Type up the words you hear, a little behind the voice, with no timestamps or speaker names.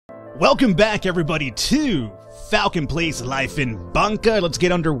Welcome back, everybody, to Falcon Plays Life in Bunker. Let's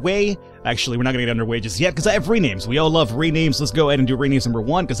get underway. Actually, we're not going to get underway just yet because I have renames. We all love renames. Let's go ahead and do renames number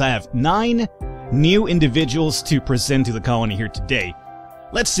 1 because I have 9 new individuals to present to the colony here today.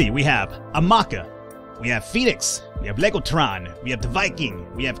 Let's see. We have Amaka. We have Phoenix. We have Legotron. We have the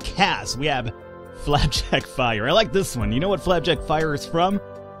Viking. We have Kaz. We have Flapjack Fire. I like this one. You know what Flapjack Fire is from?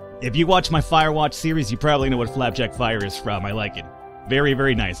 If you watch my Firewatch series, you probably know what Flapjack Fire is from. I like it. Very,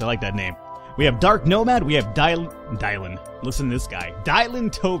 very nice. I like that name. We have Dark Nomad. We have Dylan. Listen to this guy.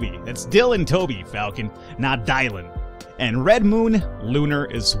 Dylan Toby. That's Dylan Toby, Falcon, not Dylan. And Red Moon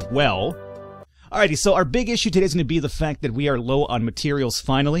Lunar as well. Alrighty, so our big issue today is going to be the fact that we are low on materials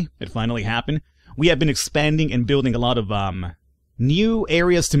finally. It finally happened. We have been expanding and building a lot of new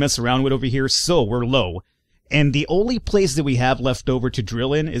areas to mess around with over here, so we're low. And the only place that we have left over to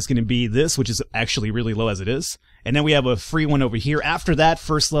drill in is going to be this, which is actually really low as it is. And then we have a free one over here. After that,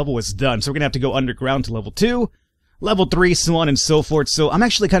 first level is done. So we're going to have to go underground to level 2, level 3, so on and so forth. So I'm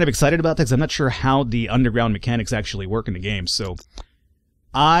actually kind of excited about that because I'm not sure how the underground mechanics actually work in the game. So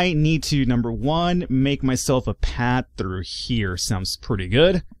I need to, number 1, make myself a path through here. Sounds pretty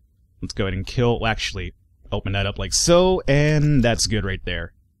good. Let's go ahead and kill, well, actually, open that up like so, and that's good right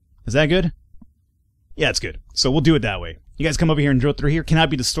there. Is that good? Yeah, it's good. So we'll do it that way. You guys come over here and drill through here. Cannot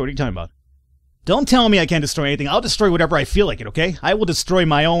be destroyed. What are you talking about? Don't tell me I can't destroy anything. I'll destroy whatever I feel like it, okay? I will destroy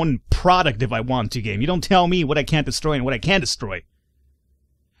my own product if I want to, game. You don't tell me what I can't destroy and what I can destroy.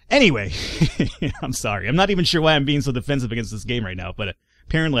 Anyway, I'm sorry. I'm not even sure why I'm being so defensive against this game right now, but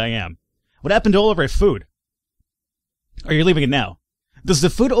apparently I am. What happened to all of our food? Are you leaving it now? Does the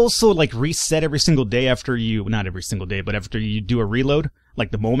food also, like, reset every single day after you... Not every single day, but after you do a reload?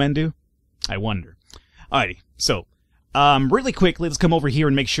 Like the mole men do? I wonder. Alrighty, so, really quickly, let's come over here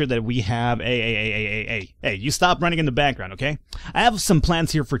and make sure that we have Hey, you stop running in the background, okay? I have some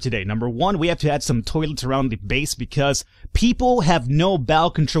plans here for today. Number 1, we have to add some toilets around the base because people have no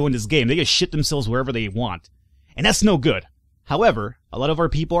bowel control in this game. They just shit themselves wherever they want. And that's no good. However, a lot of our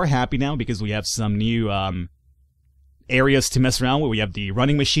people are happy now because we have some new, areas to mess around with. We have the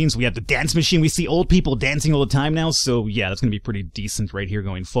running machines. We have the dance machine. We see old people dancing all the time now. So, yeah, that's going to be pretty decent right here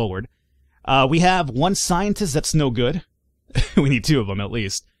going forward. We have 1 scientist, that's no good. We need 2 of them at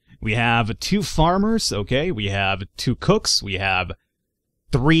least. We have 2 farmers, okay. We have 2 cooks. We have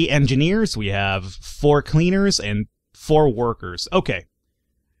 3 engineers. We have 4 cleaners and 4 workers. Okay.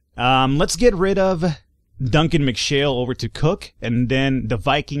 Let's get rid of Duncan McShale over to cook and then the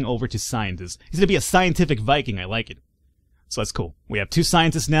Viking over to scientist. He's going to be a scientific Viking. I like it. So that's cool. We have 2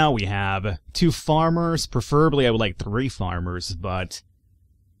 scientists now. We have 2 farmers. Preferably I would like 3 farmers, but...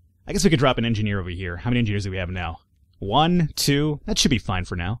 I guess we could drop an engineer over here. How many engineers do we have now? 1, 2, that should be fine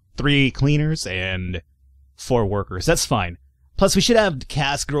for now. 3 cleaners and 4 workers. That's fine. Plus, we should have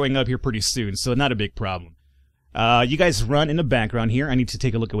Cass growing up here pretty soon, so not a big problem. You guys run in the background here. I need to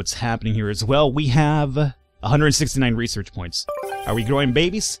take a look at what's happening here as well. We have 169 research points. Are we growing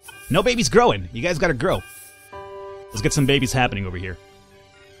babies? No babies growing. You guys gotta grow. Let's get some babies happening over here.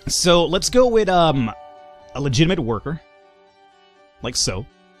 So, let's go with a legitimate worker. Like so.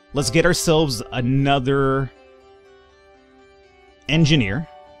 Let's get ourselves another engineer.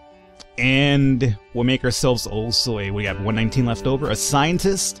 And we'll make ourselves also we have 119 left over. A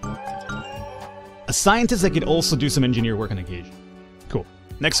scientist. A scientist that could also do some engineer work on occasion. Cool.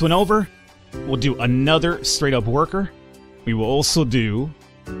 Next one over, we'll do another straight up worker. We will also do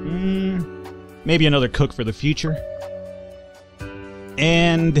maybe another cook for the future.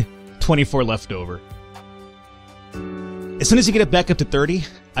 And 24 left over. As soon as you get it back up to 30,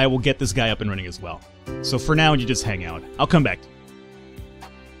 I will get this guy up and running as well. So for now, you just hang out. I'll come back.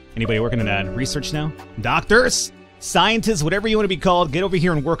 Anybody working on that research now? Doctors? Scientists? Whatever you want to be called, get over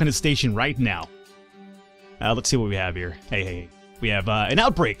here and work on the station right now. Let's see what we have here. Hey. We have an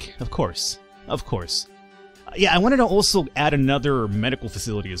outbreak. Of course. Of course. Yeah, I wanted to also add another medical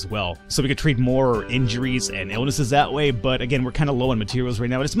facility as well, so we could treat more injuries and illnesses that way, but again, we're kind of low on materials right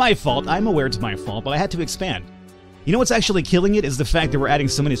now, and it's my fault. I'm aware it's my fault, but I had to expand. You know what's actually killing it is the fact that we're adding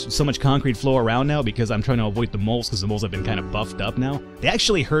so much concrete flow around now because I'm trying to avoid the moles because the moles have been kind of buffed up now. They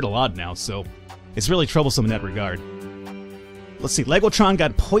actually hurt a lot now, so it's really troublesome in that regard. Let's see, Legotron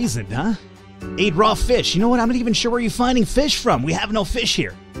got poisoned, huh? Ate raw fish. You know what? I'm not even sure where you're finding fish from. We have no fish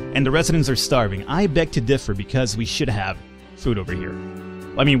here. And the residents are starving. I beg to differ because we should have food over here.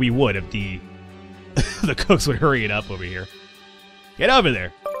 I mean, we would if the cooks would hurry it up over here. Get over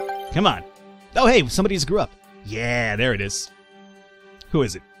there. Come on. Oh, hey, somebody just grew up. Yeah, there it is. Who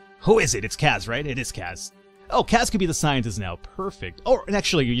is it? Who is it? It's Kaz, right? It is Kaz. Oh, Cass could be the scientist now. Perfect. Oh, and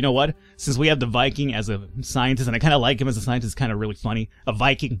actually, you know what? Since we have the Viking as a scientist, and I kind of like him as a scientist, it's kind of really funny. A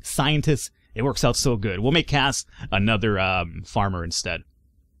Viking scientist. It works out so good. We'll make Cass another farmer instead.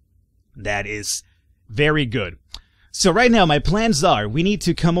 That is very good. So right now, my plans are, we need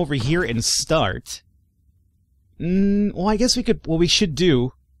to come over here and start. Well, I guess we could, what we should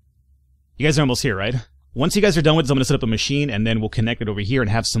do, you guys are almost here, right? Once you guys are done with this, I'm going to set up a machine, and then we'll connect it over here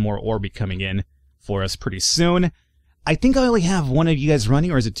and have some more ore be coming in for us pretty soon. I think I only have one of you guys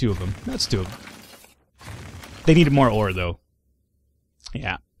running, or is it two of them? No, it's two of them. They needed more ore, though.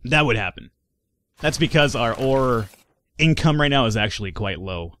 Yeah, that would happen. That's because our ore income right now is actually quite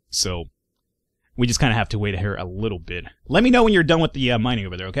low, so we just kind of have to wait here a little bit. Let me know when you're done with the mining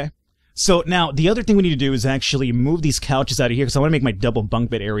over there, okay? So now, the other thing we need to do is actually move these couches out of here, because I want to make my double bunk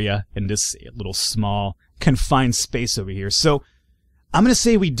bed area in this little small confined space over here. So I'm going to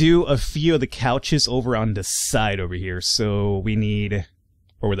say we do a few of the couches over on the side over here. So we need,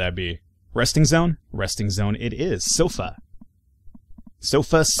 where would that be? Resting zone? Resting zone it is. Sofa.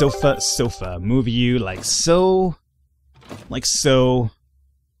 Sofa, sofa, sofa. Move you like so. Like so.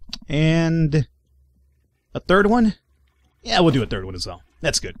 And a third one? Yeah, we'll do a third one as well.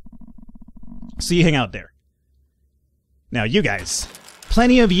 That's good. So you hang out there. Now, you guys.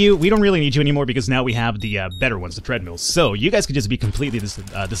 Plenty of you. We don't really need you anymore because now we have the better ones, the treadmills. So you guys could just be completely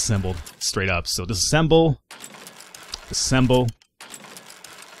disassembled straight up. So disassemble. Assemble.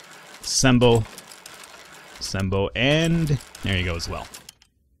 Assemble. Assemble. And there you go as well.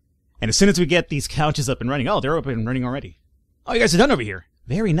 And as soon as we get these couches up and running... Oh, they're up and running already. Oh, you guys are done over here.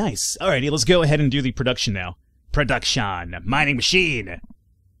 Very nice. Alrighty, let's go ahead and do the production now. Production. Mining machine.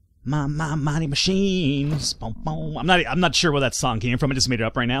 Mining machines. Boom, boom. I'm not sure where that song came from. I just made it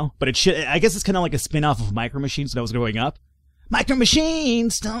up right now. But it should... I guess it's kind of like a spin-off of Micro Machines when I was growing up. Micro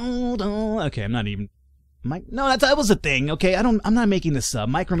Machines. Okay, I'm not even... No, that was a thing. Okay, I'm not making this up.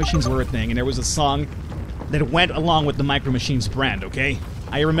 Micro Machines were a thing, and there was a song that went along with the Micro Machines brand, okay?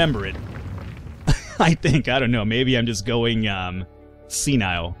 I remember it. I think. I don't know. Maybe I'm just going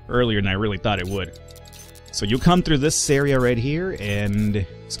senile earlier than I really thought it would. So you'll come through this area right here, and...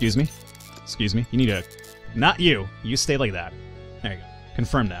 Excuse me? Excuse me? You need to... Not you. You stay like that. There you go.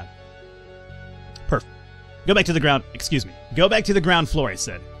 Confirm that. Perfect. Go back to the ground... Excuse me. Go back to the ground floor, I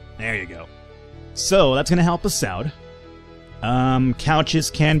said. There you go. So, that's gonna help us out.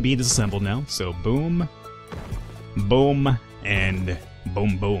 Couches can be disassembled now. So, boom. Boom. And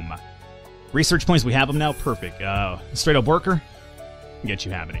boom, boom. Research points, we have them now. Perfect. Straight up worker. Get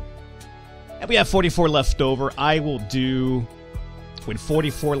you happening. And we have 44 left over. I will do... With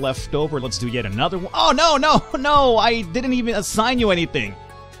 44 left over, let's do yet another one. Oh, no! I didn't even assign you anything.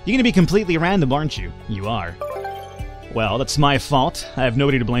 You're gonna be completely random, aren't you? You are. Well, that's my fault. I have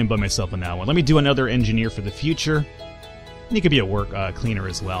nobody to blame but myself on that one. Let me do another engineer for the future. And you could be a work cleaner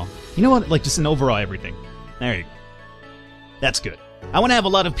as well. You know what? Like, just an overall everything. There you go. That's good. I want to have a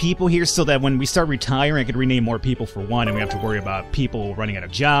lot of people here so that when we start retiring, I could rename more people for one, and we have to worry about people running out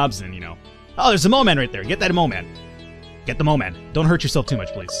of jobs and, you know... Oh, there's a Mo-Man right there. Get that Mo-Man. Get the Mo-Man. Don't hurt yourself too much,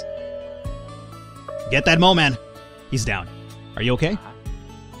 please. Get that Mo-Man. He's down. Are you okay?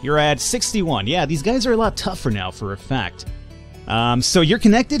 You're at 61. Yeah, these guys are a lot tougher now, for a fact. So you're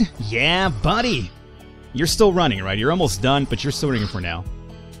connected? Yeah, buddy. You're still running, right? You're almost done, but you're still running for now.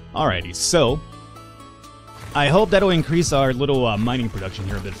 Alrighty, so... I hope that'll increase our little mining production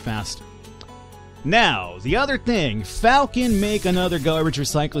here a bit faster. Now, the other thing, Falcon make another garbage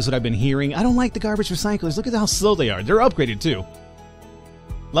recycler is what I've been hearing. I don't like the garbage recyclers. Look at how slow they are. They're upgraded too.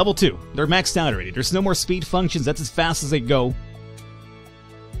 Level 2. They're maxed out already. There's no more speed functions. That's as fast as they go.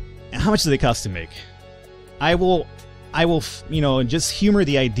 And how much do they cost to make? I will, you know, just humor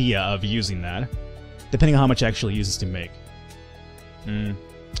the idea of using that, depending on how much it actually uses to make.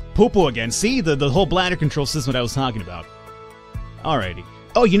 Poo-poo again. See, the whole bladder control system that I was talking about. Alrighty.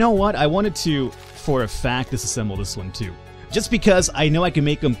 Oh, you know what? I wanted to, for a fact, disassemble this one too. Just because I know I can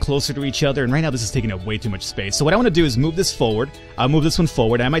make them closer to each other, and right now this is taking up way too much space. So what I want to do is move this forward. I'll move this one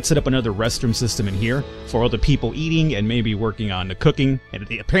forward. I might set up another restroom system in here for all the people eating and maybe working on the cooking. And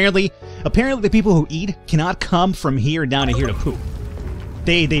apparently the people who eat cannot come from here down to here to poop.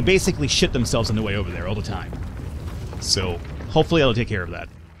 They basically shit themselves on the way over there all the time. So hopefully that'll take care of that.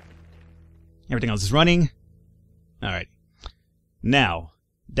 Everything else is running. Alright. Now,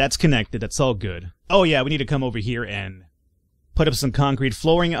 that's connected. That's all good. Oh yeah, we need to come over here and put up some concrete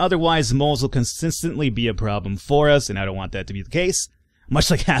flooring. Otherwise, moles will consistently be a problem for us, and I don't want that to be the case.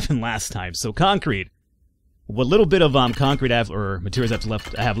 Much like happened last time. So concrete. What little bit of concrete or materials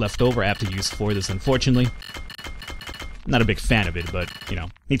I have left over, I have to use for this, unfortunately. I'm not a big fan of it, but, you know,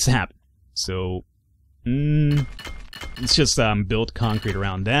 needs to happen. So, Let's just build concrete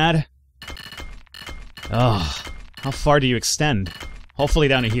around that. Oh, how far do you extend? Hopefully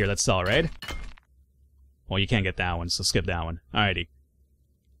down to here, that's all, right? Well, you can't get that one, so skip that one. Alrighty.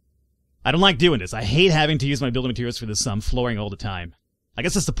 I don't like doing this. I hate having to use my building materials for this flooring all the time. I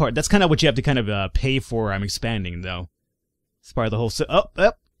guess that's the part. That's kind of what you have to kind of pay for. I'm expanding, though. It's part of the whole...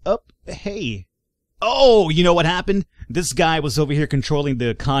 Hey. Oh, you know what happened? This guy was over here controlling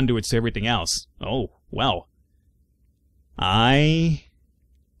the conduits to everything else. Oh, well.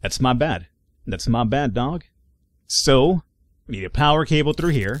 That's my bad. That's my bad, dog. So, we need a power cable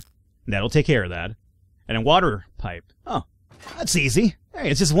through here. That'll take care of that. And a water pipe. Oh, that's easy. Hey,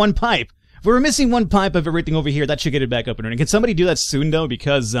 it's just one pipe. If we were missing one pipe of everything over here, that should get it back up and running. Can somebody do that soon, though?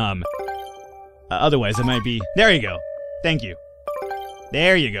 Because, otherwise it might be... There you go. Thank you.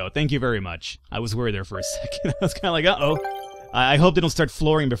 There you go. Thank you very much. I was worried there for a second. I was kind of like, uh-oh. I hope they don't start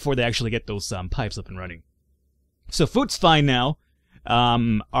flooring before they actually get those pipes up and running. So food's fine now.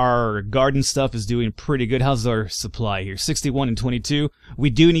 Our garden stuff is doing pretty good. How's our supply here? 61 and 22. We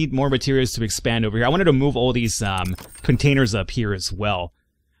do need more materials to expand over here. I wanted to move all these containers up here as well.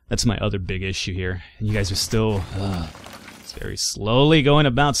 That's my other big issue here. And you guys are still it's very slowly going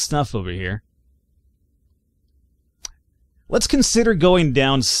about stuff over here. Let's consider going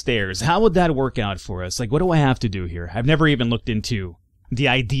downstairs. How would that work out for us? Like, what do I have to do here? I've never even looked into the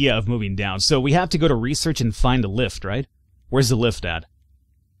idea of moving down. So we have to go to research and find a lift, right? Where's the lift at?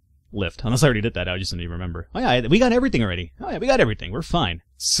 Lift. Unless I already did that, I just didn't even remember. Oh yeah, we got everything already. Oh yeah, we got everything. We're fine.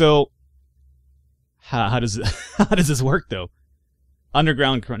 So, how does this work though?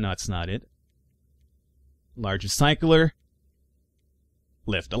 Underground. No, that's not it. Large recycler.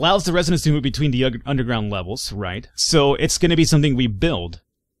 Lift allows the residents to move between the underground levels, right? So it's going to be something we build,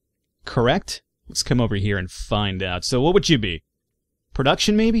 correct? Let's come over here and find out. So what would you be?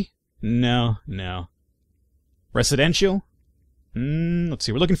 Production, maybe? No. Residential? Let's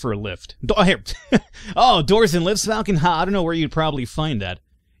see. We're looking for a lift. Here. Oh, doors and lifts, Falcon? I don't know where you'd probably find that.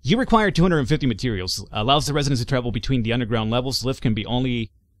 You require 250 materials. Allows the residents to travel between the underground levels. Lifts can be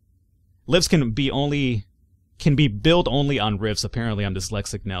built only on rifts. Apparently, I'm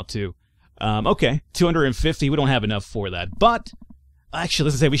dyslexic now too. Okay, 250. We don't have enough for that. But actually,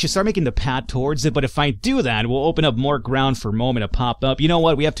 let's say we should start making the path towards it. But if I do that, we'll open up more ground for Moment to pop up. You know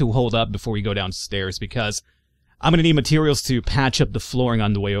what? We have to hold up before we go downstairs because I'm gonna need materials to patch up the flooring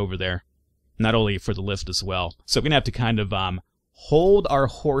on the way over there. Not only for the lift as well. So we're gonna have to kind of hold our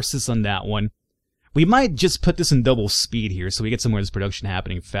horses on that one. We might just put this in double speed here so we get some more of this production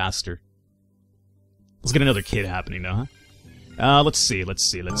happening faster. Let's get another kid happening now, huh? Let's see.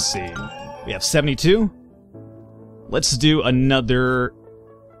 We have 72. Let's do another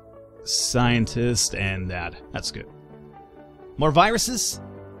scientist and that. That's good. More viruses?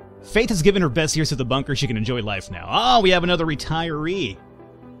 Faith has given her best years to the bunker. She can enjoy life now. Oh, we have another retiree.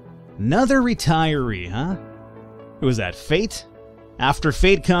 Another retiree, huh? Who is that? Fate? After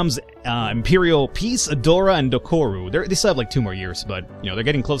Fate comes Imperial Peace, Adora, and Dokoru. They still have like 2 more years, but, you know, they're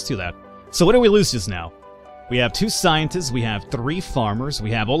getting close to that. So what do we lose just now? We have 2 scientists, we have 3 farmers,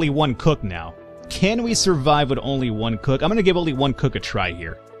 we have only 1 cook now. Can we survive with only 1 cook? I'm gonna give only 1 cook a try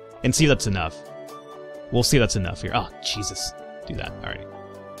here. And see if that's enough. We'll see if that's enough here. Oh, Jesus. Do that. Alright.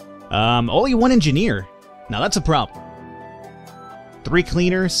 Only 1 engineer. Now that's a problem. 3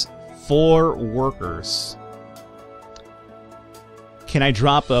 cleaners, 4 workers. Can I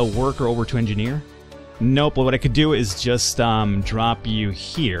drop a worker over to engineer? Nope, but what I could do is just drop you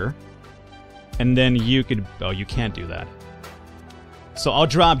here. And then you could... Oh, you can't do that. So I'll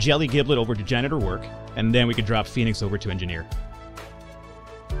drop Jelly Giblet over to janitor work. And then we could drop Phoenix over to engineer.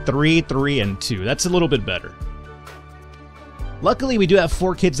 3, 3, and 2. That's a little bit better. Luckily, we do have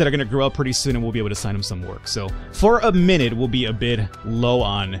 4 kids that are going to grow up pretty soon and we'll be able to assign them some work. So for a minute, we'll be a bit low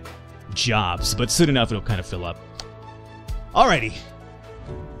on jobs. But soon enough, it'll kind of fill up. Alrighty.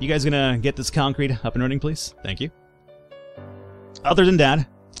 You guys gonna get this concrete up and running, please? Thank you. Other than that,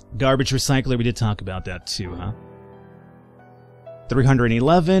 garbage recycler, we did talk about that too, huh?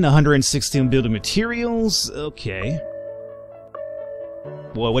 311, 116 building materials, okay.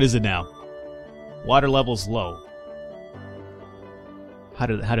 Well, what is it now? Water level's low. How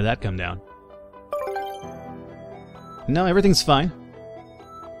did that come down? No, everything's fine.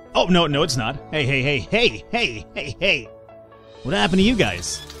 Oh, no, it's not. Hey. What happened to you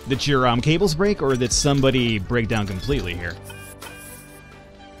guys? Did your cables break, or did somebody break down completely here?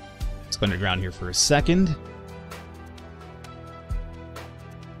 Let's go underground here for a second.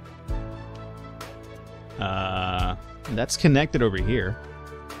 That's connected over here.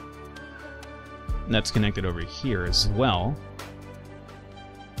 And that's connected over here as well.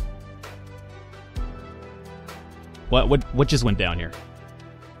 What just went down here?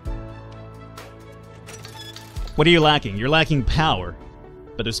 What are you lacking? You're lacking power.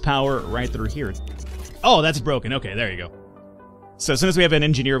 But there's power right through here. Oh, that's broken. Okay, there you go. So as soon as we have an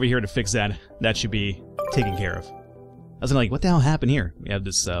engineer over here to fix that, that should be taken care of. I was like, what the hell happened here? We have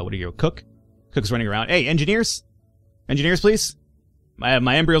this, what do you go, cook? Cook's running around. Hey, engineers? Engineers, please?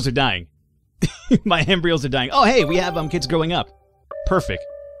 My embryos are dying. My embryos are dying. Oh, hey, we have kids growing up. Perfect.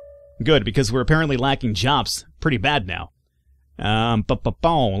 Good, because we're apparently lacking jobs pretty bad now.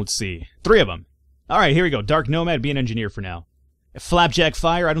 Let's see. 3 of them. Alright, here we go. Dark Nomad, be an engineer for now. Flapjack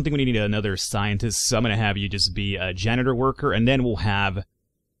Fire, I don't think we need another scientist, so I'm going to have you just be a janitor worker, and then we'll have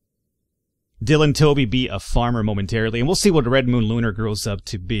Dylan Toby be a farmer momentarily, and we'll see what Red Moon Lunar grows up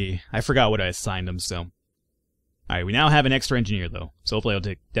to be. I forgot what I assigned him, so... Alright, we now have an extra engineer, though, so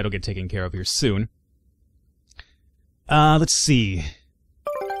hopefully that'll get taken care of here soon. Let's see.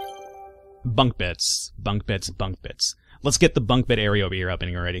 Bunk beds. Bunk beds, bunk beds. Let's get the bunk bed area over here up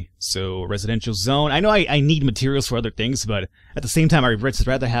and already. So, residential zone. I know I need materials for other things, but at the same time, I'd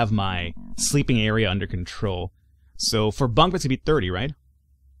rather have my sleeping area under control. So, for bunk beds, it'd be 30, right?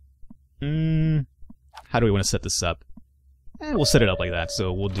 How do we want to set this up? We'll set it up like that.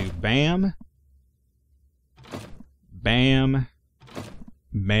 So, we'll do bam. Bam.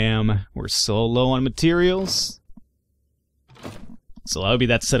 Bam. We're so low on materials. So, that'll be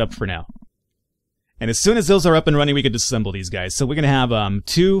that setup for now. And as soon as those are up and running, we can disassemble these guys. So we're going to have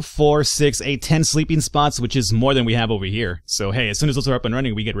 2, 4, 6, 8, 10 sleeping spots, which is more than we have over here. So hey, as soon as those are up and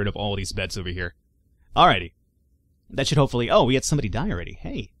running, we get rid of all these beds over here. Alrighty. That should hopefully... Oh, we had somebody die already.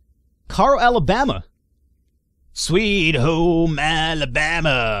 Hey. Carl, Alabama. Sweet home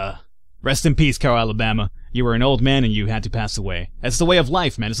Alabama. Rest in peace, Carl, Alabama. You were an old man and you had to pass away. That's the way of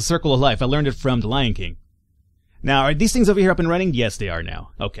life, man. It's the circle of life. I learned it from The Lion King. Now, are these things over here up and running? Yes, they are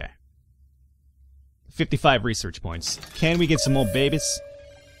now. Okay. 55 research points. Can we get some more babies?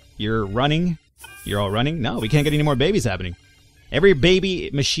 You're running? You're all running? No, we can't get any more babies happening. Every baby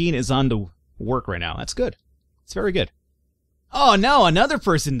machine is on the work right now. That's good. It's very good. Oh no, another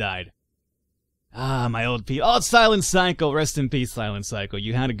person died. Ah, my old people. Oh, Silent Cycle. Rest in peace, Silent Cycle.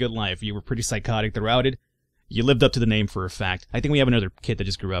 You had a good life. You were pretty psychotic throughout it. You lived up to the name for a fact. I think we have another kid that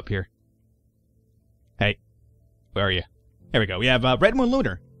just grew up here. Hey. Where are you? There we go. We have Red Moon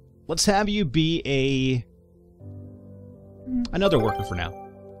Lunar. Let's have you be another worker for now.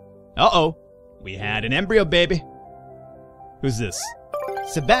 Uh-oh. We had an embryo baby. Who's this?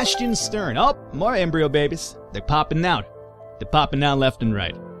 Sebastian Stern. Oh, more embryo babies. They're popping out. They're popping out left and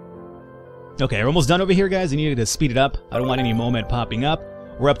right. Okay, we're almost done over here, guys. I needed to speed it up. I don't want any moment popping up.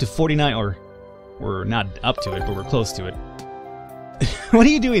 We're up to 49, or we're not up to it, but we're close to it. What are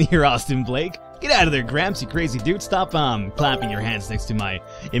you doing here, Austin Blake? Get out of there, Gramps, you crazy dude. Stop, clapping your hands next to my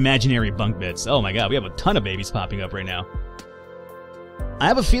imaginary bunk beds. Oh my god, we have a ton of babies popping up right now. I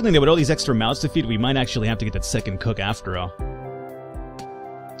have a feeling that with all these extra mouths to feed, we might actually have to get that second cook after all.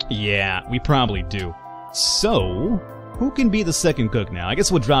 Yeah, we probably do. So, who can be the second cook now? I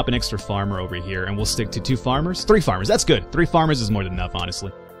guess we'll drop an extra farmer over here, and we'll stick to 2 farmers? 3 farmers, that's good. 3 farmers is more than enough,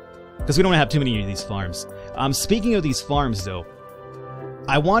 honestly. Because we don't have too many of these farms. Speaking of these farms, though,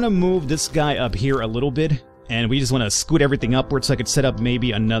 I want to move this guy up here a little bit, and we just want to scoot everything upwards so I could set up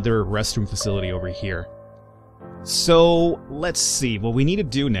maybe another restroom facility over here. So, let's see. What we need to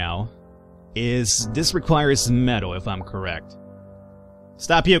do now is... This requires metal, if I'm correct.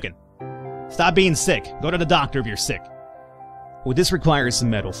 Stop puking. Stop being sick. Go to the doctor if you're sick. Well, this requires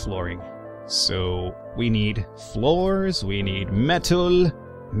metal flooring. So, we need floors, we need metal...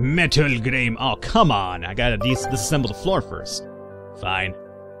 Metal grame. Oh, come on. I gotta disassemble the floor first. Fine.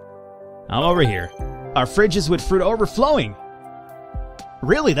 I'm over here. Our fridge is with fruit overflowing.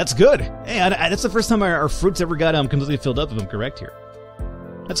 Really? That's good. Hey, that's the first time our fruits ever got completely filled up, if I'm correct here.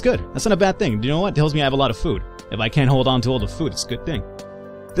 That's good. That's not a bad thing. Do you know what? It tells me I have a lot of food. If I can't hold on to all the food, it's a good thing.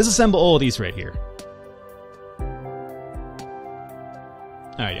 Disassemble all of these right here.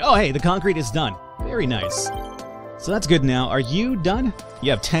 Alright. Oh, hey, the concrete is done. Very nice. So that's good now. Are you done?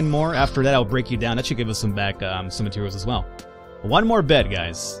 You have 10 more. After that, I'll break you down. That should give us some materials as well. 1 more bed,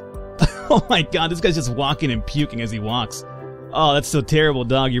 guys. Oh my god, this guy's just walking and puking as he walks. Oh, that's so terrible,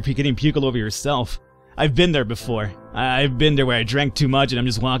 dog. You're getting puke all over yourself. I've been there before. I've been there where I drank too much and I'm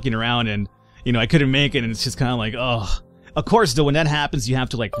just walking around and, you know, I couldn't make it and it's just kind of like, oh. Of course, though, when that happens, you have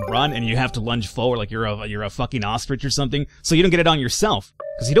to, like, run and you have to lunge forward like you're a fucking ostrich or something, so you don't get it on yourself.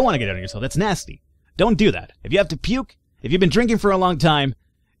 Because you don't want to get it on yourself. That's nasty. Don't do that. If you have to puke, if you've been drinking for a long time,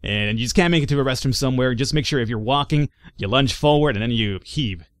 and you just can't make it to a restroom somewhere, just make sure if you're walking, you lunge forward and then you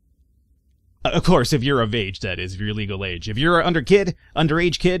heave. Of course, if you're of age, that is, if you're legal age. If you're an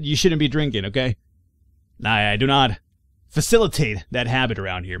underage kid, you shouldn't be drinking, okay? I do not facilitate that habit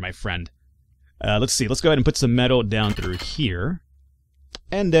around here, my friend. Let's see. Let's go ahead and put some metal down through here.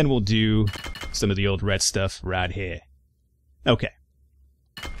 And then we'll do some of the old red stuff right here. Okay.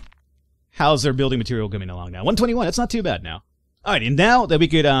 How's our building material coming along now? 121. That's not too bad now. Alright, and now that we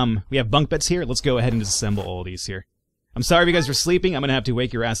could, we have bunk beds here, let's go ahead and disassemble all these here. I'm sorry if you guys are sleeping. I'm gonna have to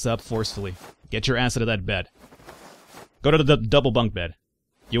wake your ass up forcefully. Get your ass out of that bed. Go to the double bunk bed.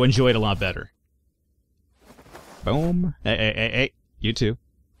 You'll enjoy it a lot better. Boom. Hey. You too.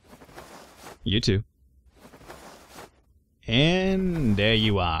 You too. And there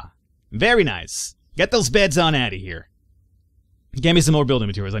you are. Very nice. Get those beds on out of here. Get me some more building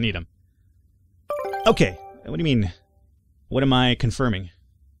materials. I need them. Okay. What do you mean? What am I confirming?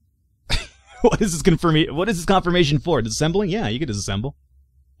 What is this confirmation for? Disassembling? Yeah, you could disassemble.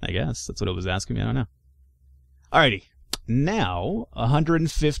 I guess. That's what it was asking me. I don't know. Alrighty. Now,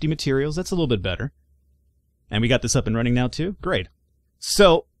 150 materials. That's a little bit better. And we got this up and running now too? Great.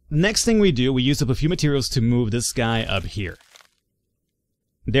 So, next thing we do, we use up a few materials to move this guy up here.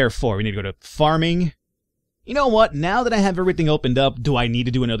 Therefore, we need to go to farming. You know what? Now that I have everything opened up, do I need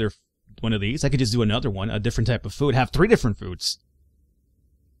to do another one of these? I could just do another one, a different type of food. Have 3 different foods.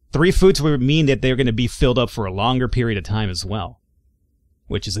 3 foods would mean that they're going to be filled up for a longer period of time as well.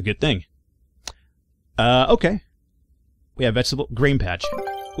 Which is a good thing. Okay. We have vegetable grain patch.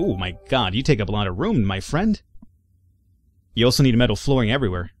 Oh my god, you take up a lot of room, my friend. You also need metal flooring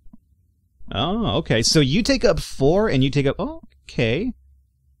everywhere. Oh, okay. So you take up 4 and you take up... Oh, okay.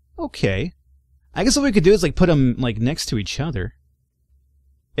 Okay. I guess what we could do is like put them like next to each other.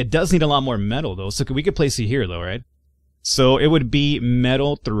 It does need a lot more metal though, so we could place it here though, right? So it would be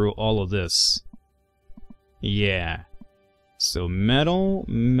metal through all of this. Yeah. So metal,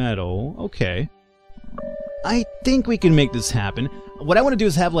 okay. I think we can make this happen. What I want to do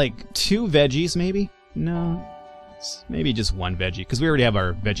is have like 2 veggies maybe? No. Maybe just 1 veggie, because we already have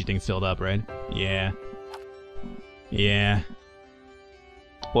our veggie thing filled up, right? Yeah. Yeah.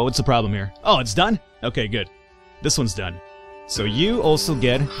 Well, what's the problem here? Oh, it's done? Okay, good. This one's done. So you also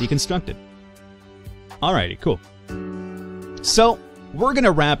get deconstructed. Alrighty, cool. So, we're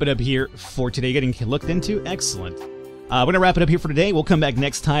gonna wrap it up here for today. Getting looked into? Excellent. We're gonna wrap it up here for today. We'll come back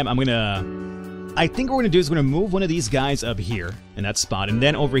next time. I think what we're gonna do is we're gonna move one of these guys up here, in that spot, and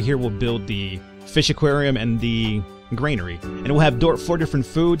then over here we'll build the fish aquarium and the granary. And we'll have 4 different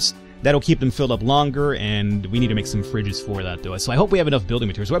foods. That'll keep them filled up longer, and we need to make some fridges for that, though. So I hope we have enough building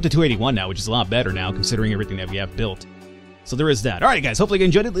materials. We're up to 281 now, which is a lot better now, considering everything that we have built. So there is that. Alright, guys, hopefully you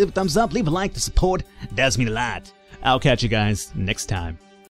enjoyed it. Leave a thumbs up, leave a like. The support does mean a lot. I'll catch you guys next time.